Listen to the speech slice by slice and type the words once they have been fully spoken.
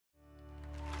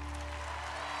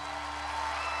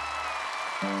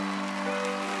I've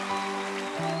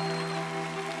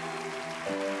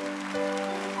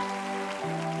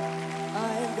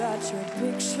got your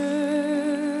picture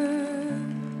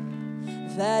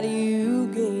that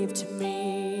you gave to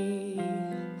me,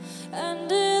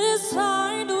 and it is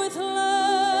signed with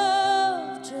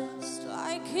love, just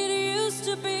like it used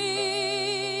to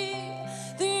be.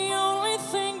 The only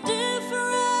thing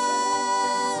different,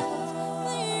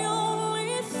 the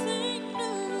only thing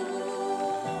new.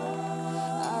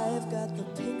 I've got the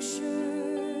picture,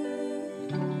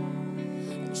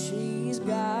 and she's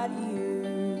got you.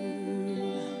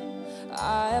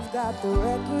 I've got the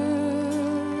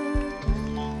record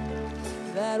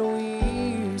that we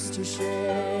used to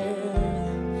share,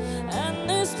 and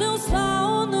they still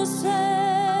sound the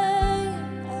same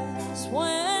as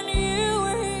when you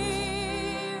were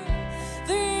here.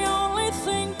 The only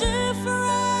thing different,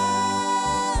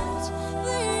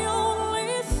 the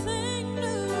only thing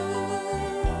new.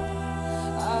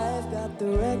 I've got the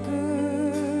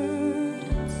records,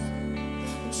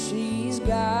 and she's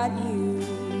got you.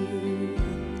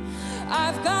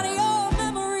 I've got your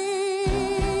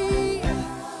memory,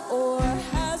 or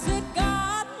has it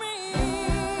got me?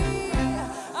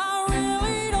 I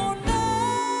really don't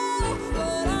know,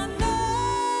 but I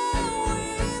know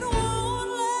it won't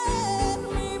let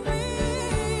me be.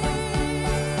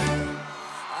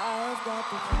 I've got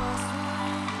the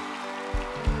crossword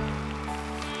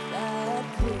that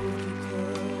proved you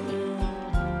could,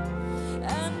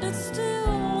 and it still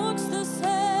looks the same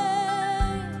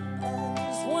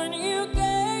as when you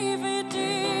gave it,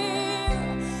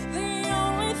 dear. The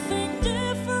only thing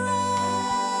different,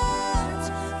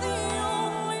 the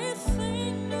only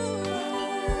thing new.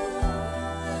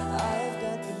 I've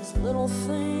got these little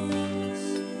things,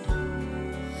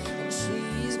 and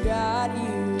she's got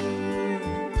you.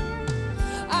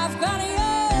 I've got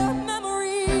your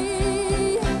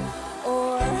memory,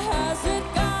 or has it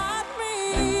got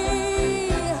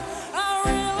me? I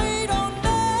really don't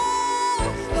know,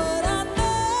 but I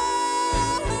know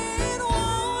it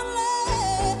won't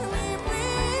let me be.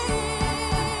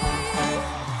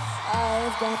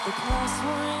 I've got the class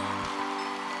ring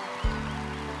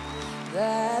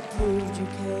that proved you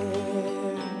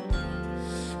cared,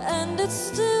 and it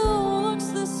still looks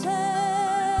the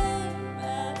same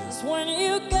as when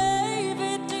you gave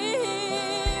it,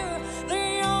 dear.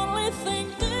 The only thing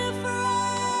different,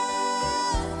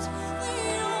 the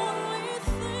only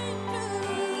thing new.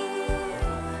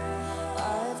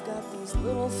 I've got these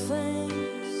little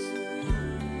things,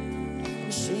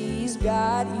 and she's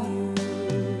got you.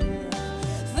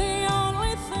 The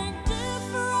only thing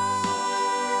different,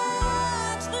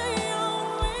 the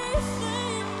only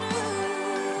thing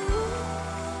new.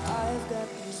 I've got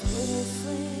these little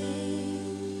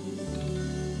things,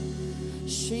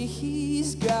 she's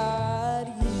got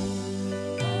you.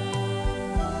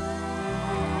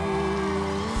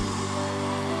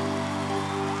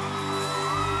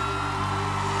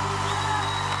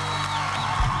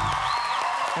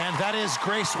 And that is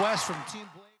Grace West from Team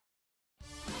Blue.